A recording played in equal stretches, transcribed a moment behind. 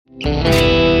This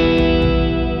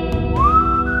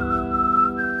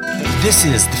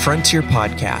is the Frontier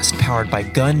Podcast, powered by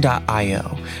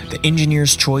Gun.io, the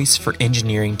engineer's choice for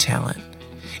engineering talent.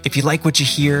 If you like what you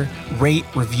hear, rate,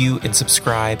 review, and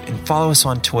subscribe, and follow us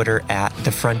on Twitter at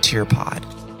The Frontier Pod.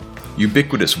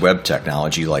 Ubiquitous web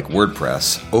technology like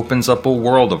WordPress opens up a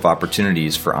world of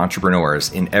opportunities for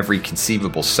entrepreneurs in every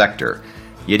conceivable sector,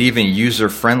 yet even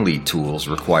user-friendly tools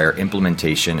require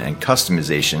implementation and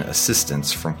customization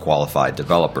assistance from qualified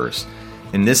developers.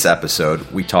 In this episode,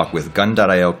 we talk with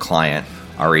Gun.io client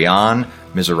Ariane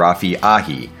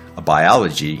Mizrafi-Ahi, a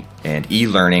biology and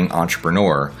e-learning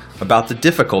entrepreneur, about the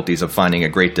difficulties of finding a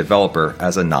great developer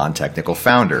as a non-technical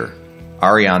founder.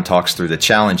 Ariane talks through the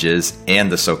challenges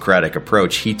and the Socratic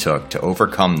approach he took to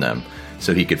overcome them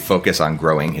so he could focus on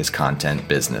growing his content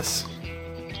business.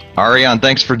 Ariane,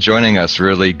 thanks for joining us.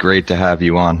 Really great to have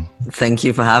you on. Thank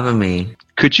you for having me.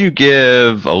 Could you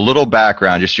give a little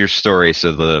background, just your story,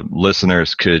 so the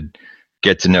listeners could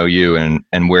get to know you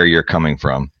and where you're coming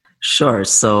from? Sure.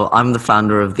 So I'm the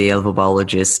founder of the A-Level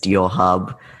Biologist, Your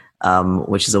Hub,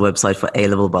 which is a website for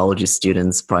A-Level biology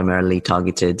students, primarily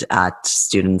targeted at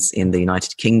students in the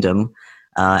United Kingdom.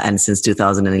 And since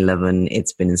 2011,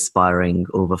 it's been inspiring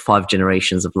over 5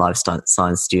 generations of life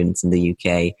science students in the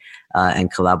UK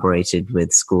and collaborated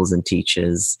with schools and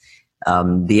teachers.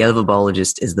 The A-Level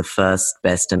Biologist is the first,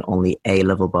 best, and only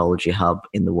A-Level biology hub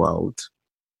in the world.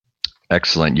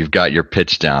 Excellent. You've got your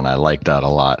pitch down. I like that a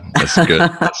lot. That's good.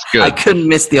 That's good. I couldn't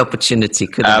miss the opportunity,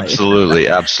 could I? Absolutely.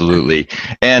 Absolutely.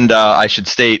 And I should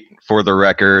state for the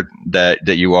record that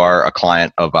you are a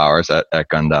client of ours at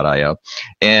Gun.io,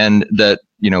 and that,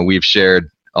 we've shared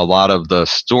a lot of the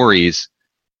stories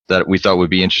that we thought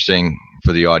would be interesting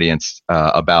for the audience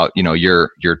about, your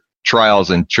trials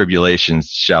and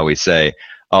tribulations, shall we say,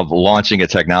 of launching a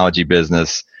technology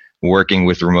business, working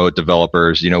with remote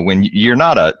developers, when you're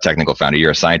not a technical founder,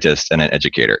 you're a scientist and an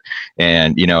educator.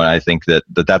 And, I think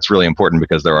that's really important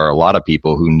because there are a lot of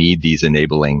people who need these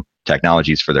enabling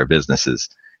technologies for their businesses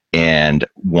and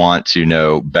want to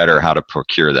know better how to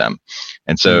procure them.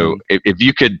 And so if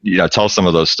you could, tell some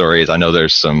of those stories. I know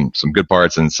there's some good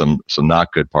parts and some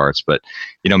not good parts, but,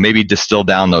 maybe distill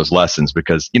down those lessons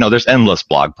because, there's endless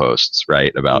blog posts,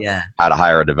 right, about how to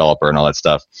hire a developer and all that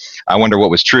stuff. I wonder what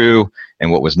was true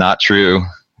and what was not true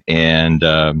and,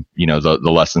 the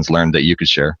lessons learned that you could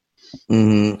share.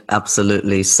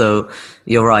 Absolutely. So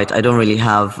you're right. I don't really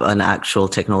have an actual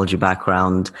technology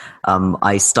background.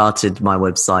 I started my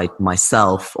website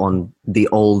myself on the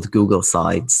old Google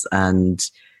sites, and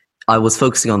I was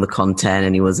focusing on the content,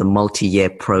 and it was a multi-year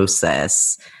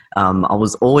process. I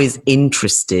was always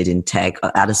interested in tech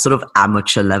at a sort of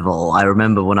amateur level. I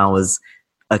remember when I was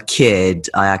a kid,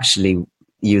 I actually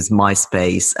used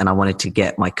MySpace and I wanted to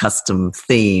get my custom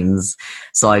themes.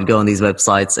 So I'd go on these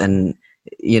websites and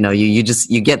you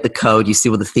get the code, you see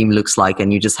what the theme looks like,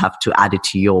 and you just have to add it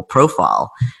to your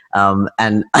profile.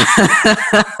 And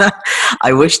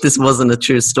I wish this wasn't a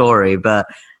true story, but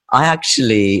I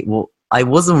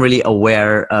wasn't really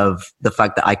aware of the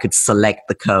fact that I could select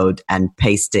the code and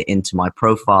paste it into my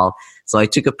profile. So I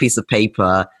took a piece of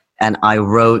paper and I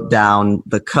wrote down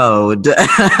the code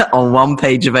on one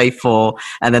page of A4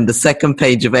 and then the second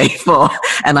page of A4.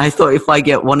 And I thought, if I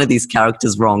get one of these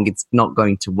characters wrong, it's not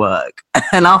going to work.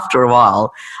 And after a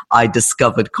while, I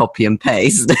discovered copy and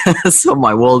paste. So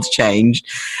my world changed.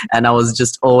 And I was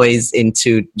just always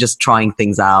into just trying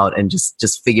things out and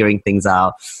just figuring things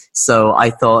out. So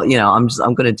I thought,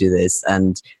 I'm going to do this.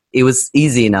 And it was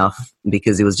easy enough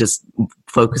because it was just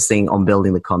focusing on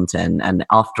building the content. And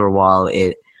after a while,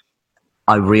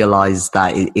 I realized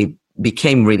that it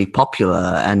became really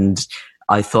popular, and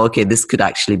I thought, okay, this could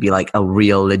actually be like a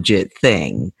real legit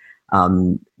thing.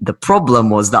 The problem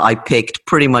was that I picked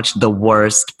pretty much the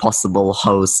worst possible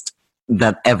host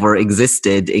that ever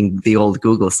existed in the old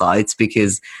Google sites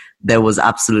because there was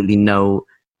absolutely no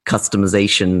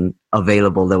customization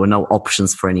available. There were no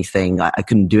options for anything. I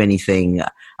couldn't do anything.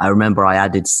 I remember I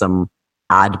added some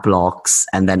ad blocks,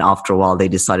 and then after a while they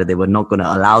decided they were not going to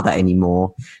allow that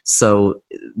anymore. So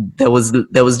there was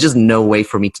just no way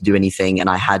for me to do anything, and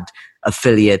I had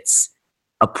affiliates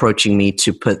approaching me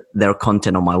to put their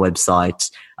content on my website,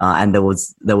 and there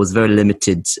was very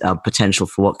limited potential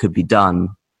for what could be done.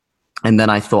 And then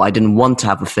I thought I didn't want to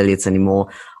have affiliates anymore.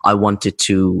 I wanted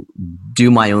to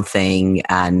do my own thing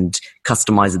and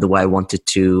customize it the way I wanted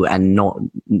to and not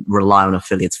rely on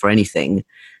affiliates for anything.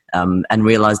 And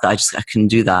realized that I couldn't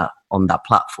do that on that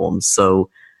platform. So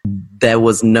there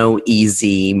was no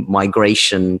easy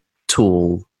migration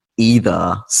tool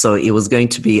either. So it was going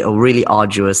to be a really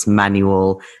arduous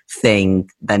manual thing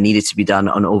that needed to be done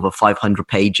on over 500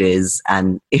 pages.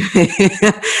 And,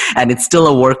 and it's still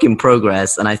a work in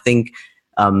progress. And I think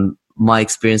my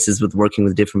experiences with working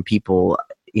with different people,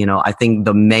 I think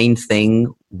the main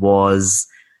thing was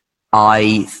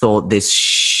I thought this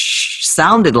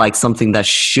sounded like something that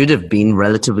should have been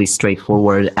relatively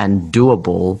straightforward and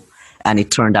doable. And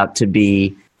it turned out to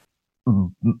be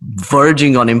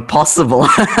verging on impossible.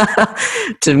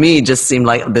 To me, it just seemed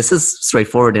like this is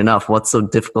straightforward enough. What's so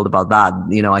difficult about that?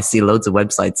 I see loads of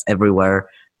websites everywhere.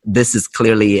 This is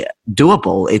clearly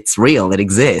doable. It's real. It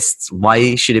exists.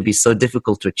 Why should it be so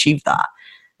difficult to achieve that?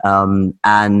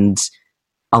 And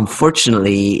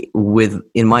unfortunately,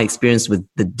 in my experience with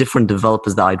the different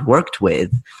developers that I'd worked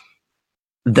with,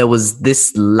 there was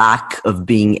this lack of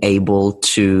being able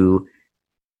to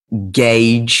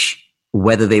gauge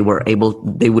whether they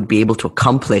would be able to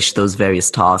accomplish those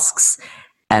various tasks.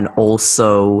 And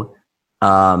also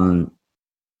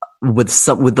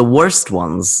with the worst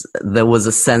ones, there was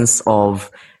a sense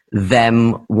of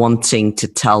them wanting to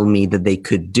tell me that they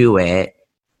could do it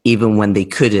even when they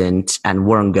couldn't and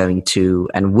weren't going to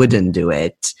and wouldn't do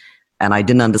it. And I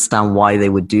didn't understand why they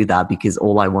would do that, because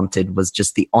all I wanted was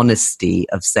just the honesty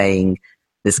of saying,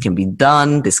 this can be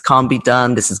done, this can't be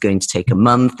done, this is going to take a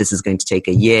month, this is going to take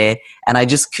a year. And I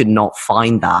just could not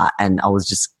find that. And I was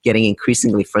just getting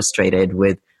increasingly frustrated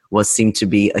with what seemed to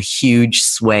be a huge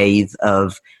swathe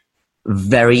of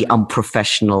very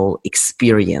unprofessional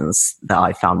experience that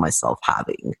I found myself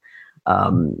having.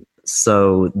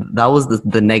 So that was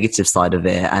the negative side of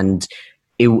it. And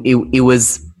it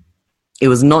was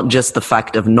not just the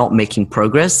fact of not making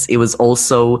progress, it was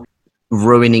also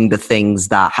ruining the things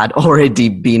that had already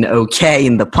been okay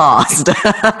in the past.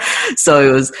 So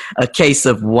it was a case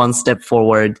of 1 step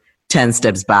forward, 10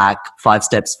 steps back, 5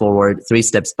 steps forward, 3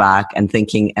 steps back, and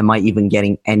thinking, am I even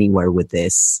getting anywhere with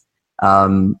this?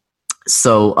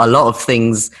 So a lot of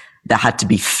things that had to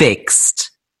be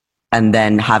fixed, and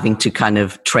then having to kind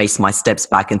of trace my steps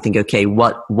back and think, okay,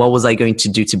 what was I going to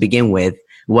do to begin with?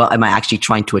 What am I actually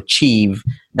trying to achieve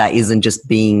that isn't just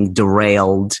being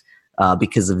derailed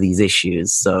because of these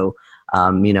issues? So,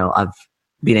 I've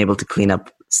been able to clean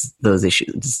up those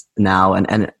issues now,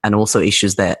 and also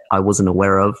issues that I wasn't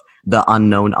aware of. The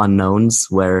unknown unknowns,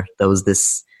 where there was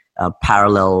this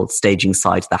parallel staging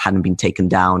site that hadn't been taken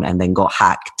down and then got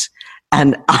hacked.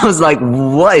 And I was like,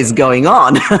 what is going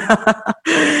on?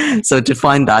 So to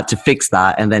find that, to fix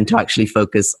that, and then to actually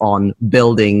focus on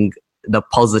building the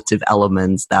positive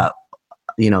elements that,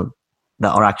 that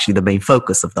are actually the main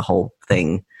focus of the whole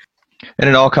thing. And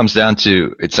it all comes down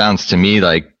to, it sounds to me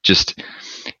like just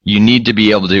you need to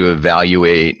be able to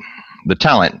evaluate the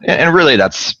talent. And really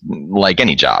that's like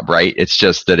any job, right? It's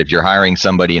just that if you're hiring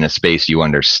somebody in a space you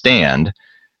understand,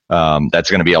 that's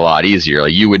going to be a lot easier.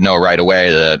 Like you would know right away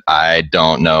that I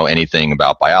don't know anything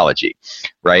about biology,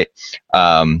 right?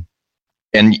 And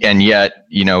yet,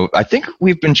 I think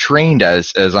we've been trained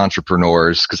as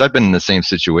entrepreneurs, because I've been in the same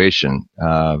situation.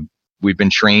 We've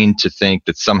been trained to think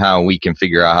that somehow we can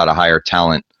figure out how to hire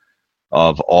talent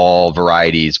of all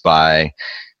varieties by,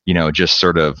 just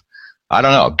sort of, I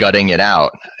don't know, gutting it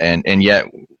out. And yet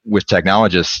with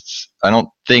technologists, I don't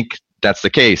think that's the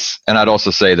case. And I'd also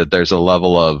say that there's a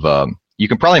level of, you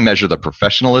can probably measure the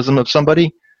professionalism of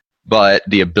somebody, but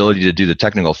the ability to do the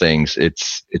technical things,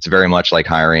 it's very much like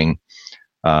hiring,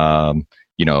 a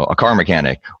car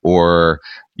mechanic or,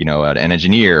 an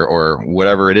engineer or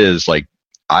whatever it is. Like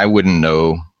I wouldn't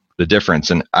know the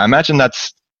difference. And I imagine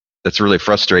that's really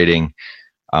frustrating.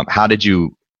 How did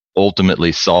you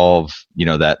ultimately solve,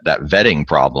 that vetting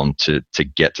problem to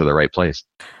get to the right place?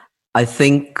 I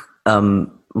think,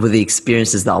 with the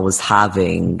experiences that I was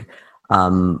having,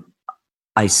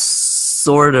 I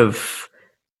sort of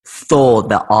thought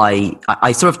that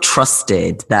I sort of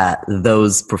trusted that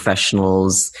those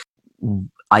professionals,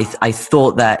 I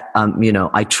thought that,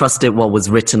 I trusted what was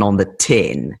written on the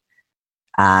tin.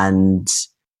 And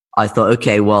I thought,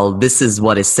 okay, well, this is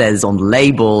what it says on the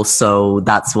label, so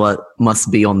that's what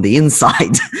must be on the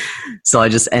inside. So I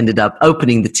just ended up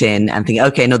opening the tin and thinking,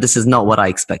 okay, no, this is not what I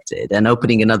expected. And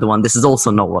opening another one, this is also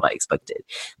not what I expected.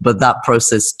 But that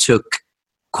process took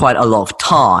quite a lot of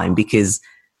time because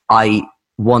I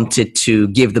wanted to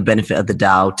give the benefit of the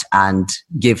doubt and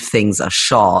give things a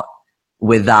shot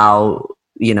without,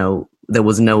 there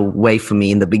was no way for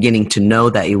me in the beginning to know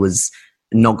that it was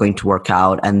not going to work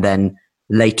out. And then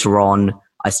later on,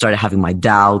 I started having my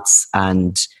doubts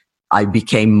and I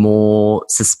became more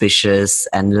suspicious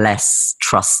and less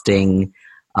trusting.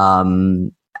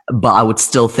 but I would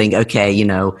still think, okay,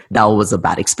 that was a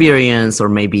bad experience, or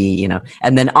maybe,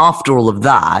 and then after all of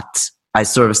that, I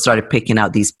sort of started picking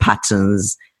out these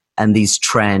patterns and these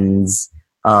trends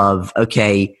of,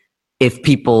 okay, if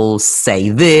people say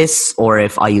this, or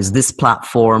if I use this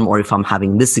platform, or if I'm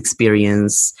having this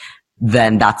experience,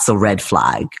 then that's a red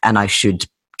flag. And I should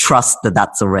trust that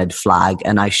that's a red flag,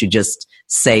 and I should just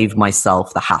save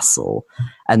myself the hassle.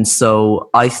 And so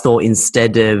I thought,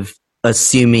 instead of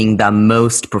assuming that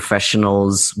most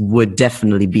professionals would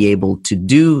definitely be able to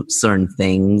do certain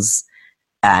things,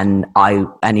 and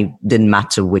it didn't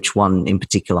matter which one in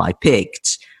particular I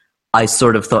picked, I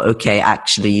sort of thought, okay,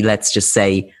 actually, let's just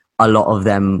say a lot of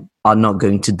them are not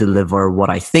going to deliver what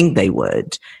I think they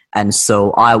would. And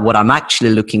so what I'm actually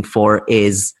looking for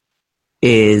is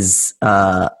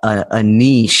a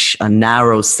niche, a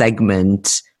narrow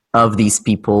segment of these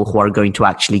people who are going to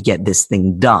actually get this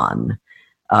thing done.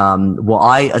 What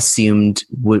I assumed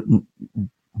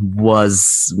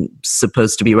was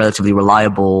supposed to be relatively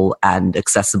reliable and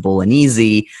accessible and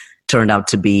easy turned out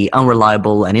to be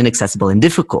unreliable and inaccessible and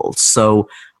difficult. So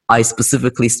I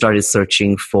specifically started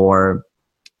searching for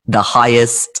the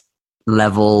highest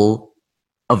level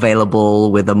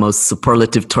available with the most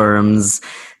superlative terms,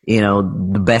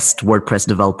 the best WordPress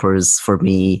developers for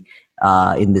me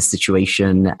in this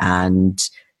situation, and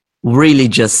really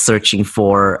just searching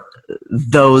for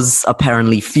those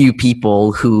apparently few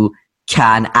people who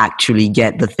can actually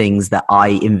get the things that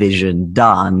I envision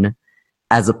done,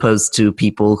 as opposed to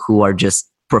people who are just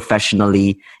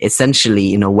professionally,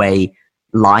 essentially in a way,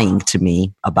 lying to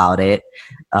me about it.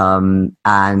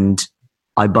 And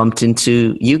I bumped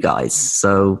into you guys.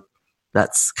 So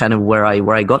that's kind of where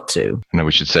I got to. And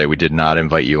we should say we did not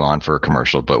invite you on for a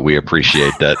commercial, but we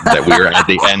appreciate that we are at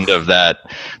the end of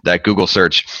that Google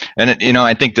search. And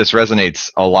I think this resonates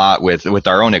a lot with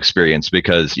our own experience,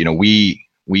 because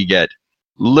we get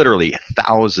literally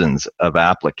thousands of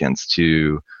applicants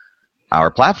to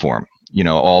our platform,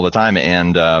 all the time.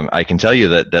 And I can tell you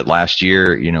that last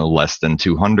year, less than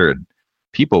 200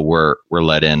 people were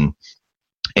let in.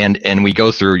 And we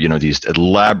go through, these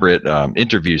elaborate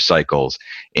interview cycles,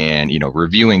 and,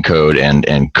 reviewing code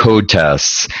and code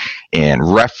tests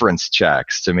and reference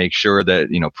checks to make sure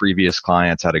that, previous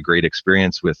clients had a great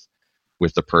experience with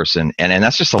the person. And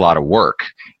that's just a lot of work.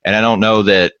 And I don't know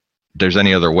that there's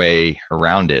any other way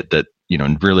around it, that,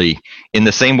 really in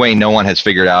the same way no one has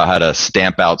figured out how to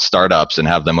stamp out startups and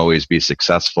have them always be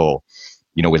successful,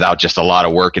 without just a lot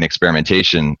of work and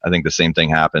experimentation. I think the same thing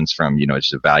happens from,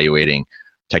 just evaluating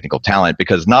technical talent,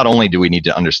 because not only do we need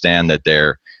to understand that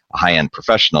they're a high-end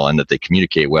professional and that they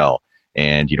communicate well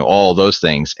and, all those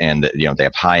things, and that, they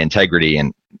have high integrity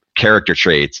and character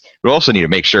traits, we also need to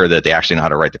make sure that they actually know how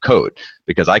to write the code,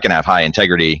 because I can have high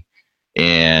integrity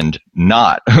and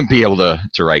not be able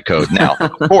to write code. Now,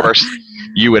 of course,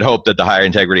 you would hope that the higher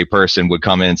integrity person would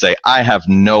come in and say, I have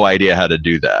no idea how to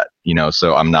do that,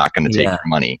 so I'm not going to take your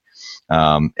money.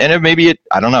 And maybe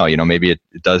it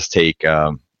does take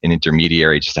it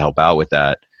intermediary just to help out with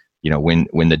that,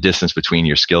 when the distance between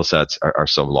your skill sets are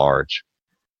so large.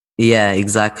 Yeah,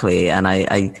 exactly. And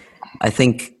I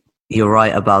think you're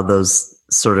right about those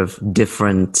sort of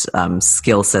different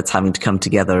skill sets having to come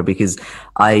together, because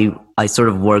I sort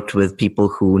of worked with people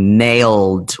who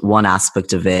nailed one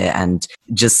aspect of it and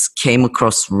just came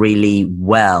across really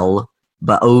well,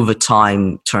 but over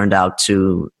time turned out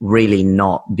to really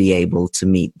not be able to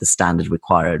meet the standard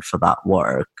required for that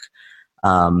work.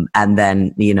 And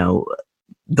then,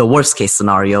 the worst case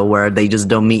scenario where they just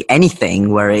don't meet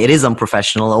anything, where it is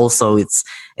unprofessional. Also,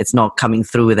 it's not coming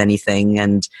through with anything.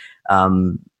 And,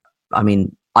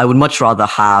 I would much rather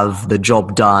have the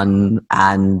job done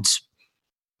and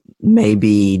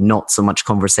maybe not so much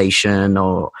conversation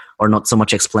or not so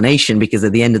much explanation, because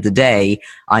at the end of the day,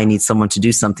 I need someone to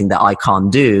do something that I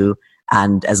can't do.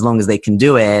 And as long as they can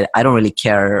do it, I don't really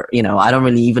care. I don't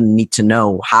really even need to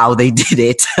know how they did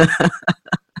it.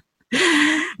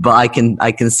 But I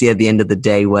can see at the end of the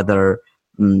day whether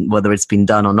it's been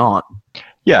done or not.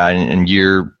 Yeah, and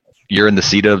you're in the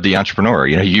seat of the entrepreneur.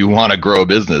 You want to grow a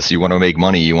business, you want to make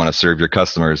money, you want to serve your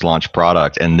customers, launch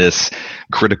product, and this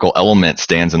critical element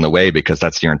stands in the way because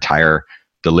that's your entire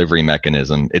delivery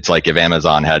mechanism. It's like if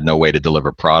Amazon had no way to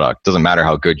deliver product, doesn't matter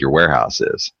how good your warehouse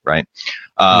is, right?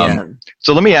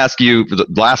 So let me ask you the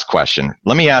last question.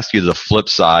 Let me ask you the flip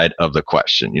side of the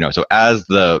question. So as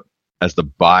the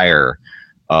buyer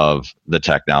of the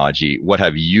technology, what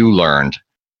have you learned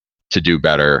to do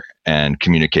better and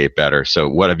communicate better? So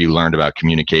what have you learned about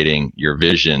communicating your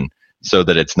vision so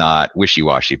that it's not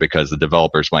wishy-washy? Because the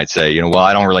developers might say, well,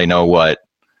 I don't really know what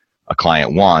a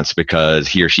client wants because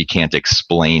he or she can't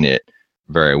explain it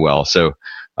very well. So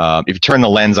if you turn the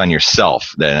lens on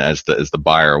yourself, then as the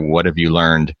buyer, what have you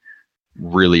learned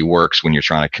really works when you're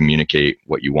trying to communicate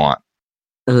what you want?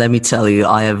 Let me tell you,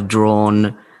 I have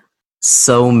drawn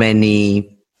so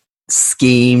many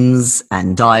schemes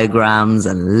and diagrams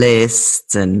and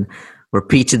lists and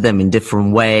repeated them in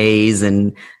different ways,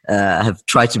 and have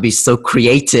tried to be so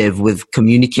creative with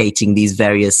communicating these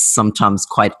various, sometimes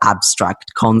quite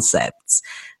abstract concepts.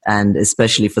 And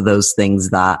especially for those things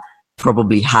that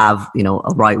probably have, a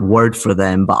right word for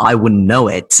them, but I wouldn't know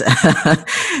it.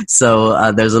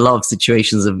 So there's a lot of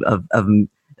situations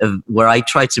of where I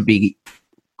try to be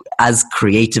as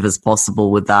creative as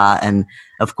possible with that. And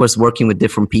of course, working with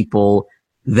different people,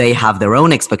 they have their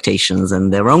own expectations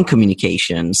and their own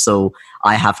communication. So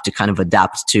I have to kind of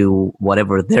adapt to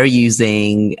whatever they're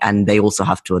using, and they also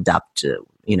have to adapt to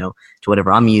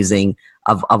whatever I'm using.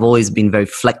 I've always been very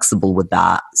flexible with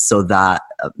that, so that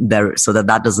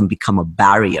that doesn't become a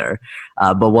barrier.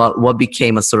 But what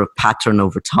became a sort of pattern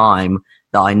over time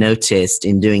that I noticed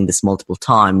in doing this multiple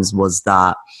times was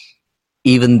that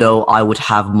even though I would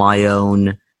have my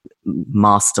own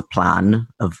master plan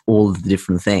of all the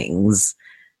different things,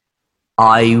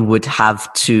 I would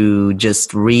have to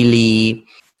just really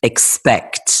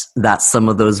expect that some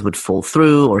of those would fall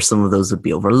through, or some of those would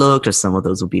be overlooked, or some of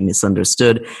those would be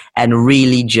misunderstood, and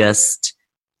really just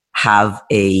have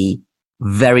a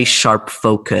very sharp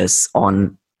focus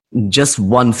on just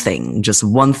one thing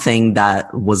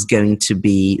that was going to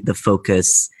be the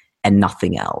focus and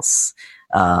nothing else.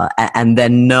 And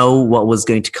then know what was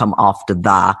going to come after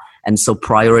that. And so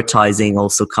prioritizing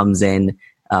also comes in.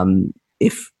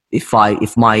 If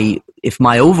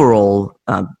my overall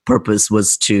purpose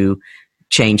was to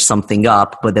change something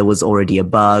up, but there was already a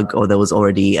bug or there was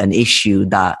already an issue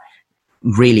that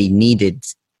really needed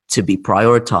to be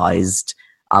prioritized,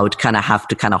 I would kind of have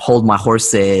to hold my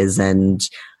horses and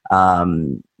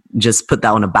just put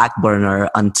that on a back burner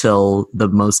until the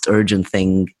most urgent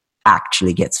thing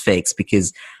actually gets fixed,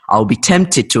 because I'll be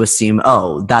tempted to assume,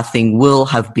 that thing will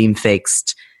have been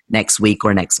fixed next week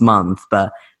or next month,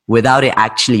 but without it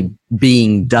actually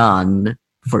being done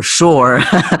for sure,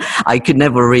 I could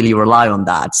never really rely on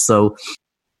that. So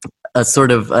I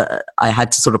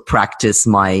had to sort of practice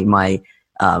my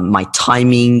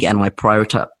timing and my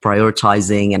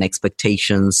prioritizing and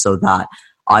expectations, so that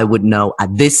I would know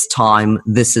at this time,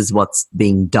 this is what's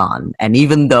being done. And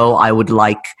even though I would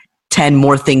like 10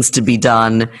 more things to be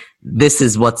done, this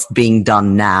is what's being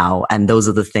done now. And those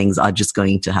are the things are just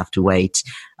going to have to wait.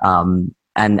 And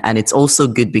it's also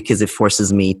good because it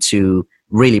forces me to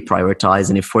really prioritize,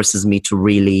 and it forces me to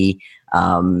really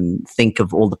think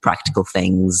of all the practical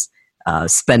things,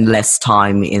 spend less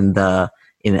time in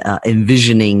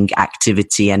envisioning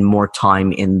activity and more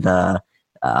time in the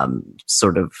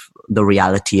sort of the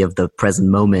reality of the present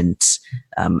moment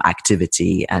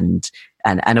activity. And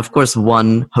of course,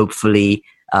 one hopefully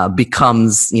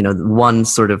becomes, one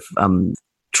sort of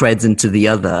treads into the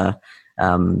other,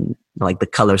 like the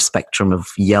color spectrum of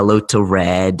yellow to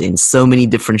red in so many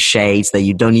different shades that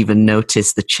you don't even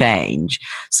notice the change.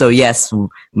 So yes,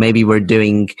 maybe we're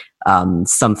doing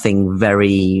something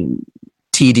very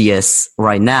tedious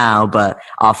right now, but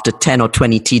after 10 or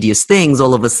 20 tedious things,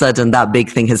 all of a sudden that big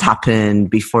thing has happened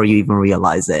before you even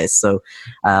realize it. So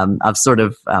I've sort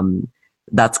of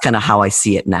that's kind of how I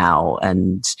see it now.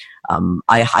 And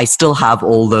I still have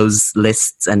all those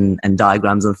lists and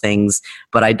diagrams and things,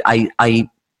 but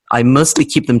I mostly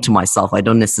keep them to myself. I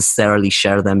don't necessarily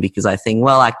share them because I think,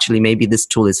 well, actually, maybe this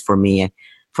tool is for me.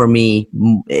 For me,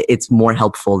 it's more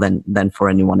helpful than for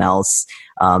anyone else.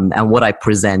 And what I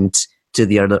present to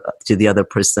the other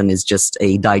person is just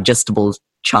a digestible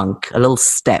chunk, a little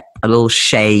step, a little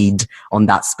shade on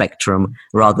that spectrum,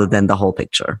 rather than the whole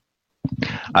picture.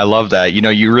 I love that.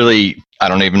 You really, I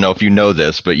don't even know if you know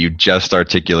this, but you just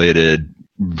articulated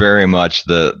very much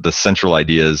the central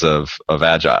ideas of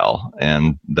Agile,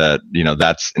 and that,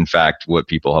 that's in fact what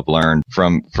people have learned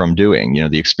from doing,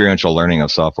 the experiential learning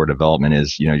of software development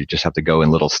is, you just have to go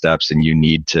in little steps, and you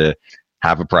need to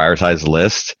have a prioritized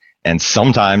list. And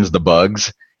sometimes the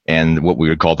bugs and what we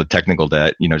would call the technical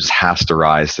debt, just has to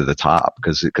rise to the top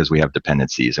because we have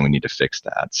dependencies and we need to fix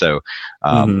that. So,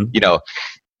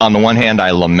 on the one hand,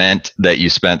 I lament that you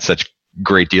spent such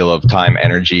great deal of time,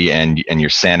 energy, and your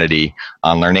sanity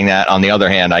on learning that. On the other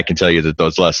hand, I can tell you that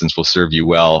those lessons will serve you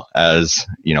well as,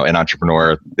 an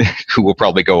entrepreneur who will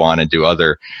probably go on and do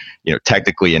other,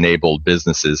 technically enabled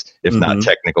businesses, if not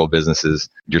technical businesses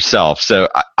yourself. So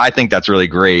I think that's really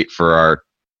great for our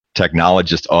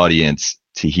technologist audience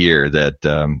to hear that,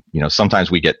 sometimes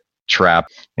we get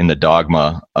trapped in the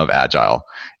dogma of agile,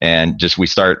 and just we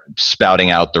start spouting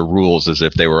out the rules as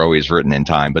if they were always written in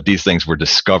time. But these things were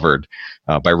discovered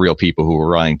by real people who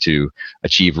were willing to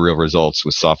achieve real results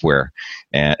with software.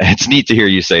 And it's neat to hear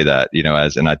you say that,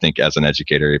 and I think as an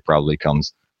educator, it probably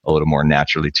comes a little more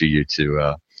naturally to you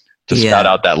to spout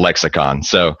out that lexicon.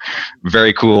 So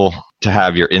very cool to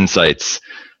have your insights.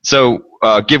 So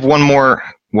give one more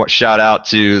shout out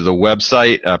to the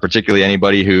website, particularly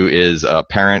anybody who is a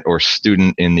parent or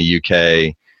student in the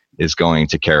UK is going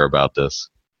to care about this.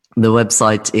 The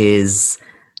website is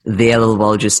The A-Level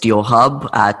Biologist, your hub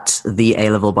at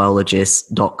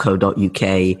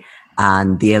thealevelbiologist.co.uk,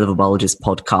 and the A-Level Biologist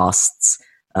podcasts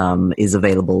is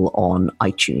available on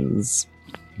iTunes.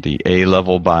 The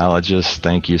A-Level Biologist,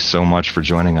 thank you so much for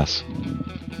joining us.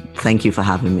 Thank you for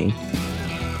having me.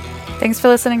 Thanks for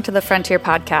listening to the Frontier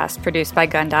Podcast produced by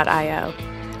Gun.io.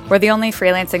 We're the only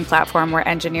freelancing platform where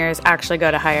engineers actually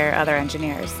go to hire other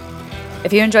engineers.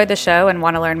 If you enjoyed the show and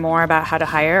want to learn more about how to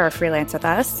hire or freelance with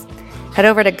us, head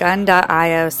over to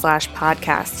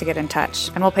gun.io/podcast to get in touch,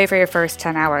 and we'll pay for your first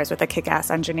 10 hours with a kick-ass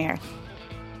engineer.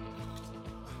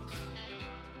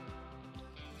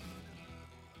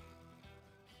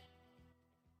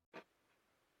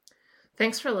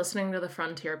 Thanks for listening to the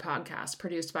Frontier Podcast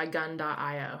produced by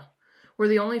Gun.io. We're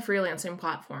the only freelancing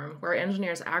platform where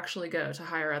engineers actually go to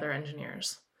hire other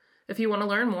engineers. If you want to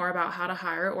learn more about how to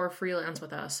hire or freelance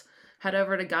with us, head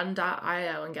over to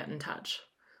gun.io and get in touch.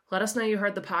 Let us know you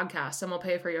heard the podcast and we'll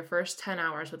pay for your first 10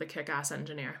 hours with a kick-ass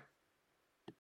engineer.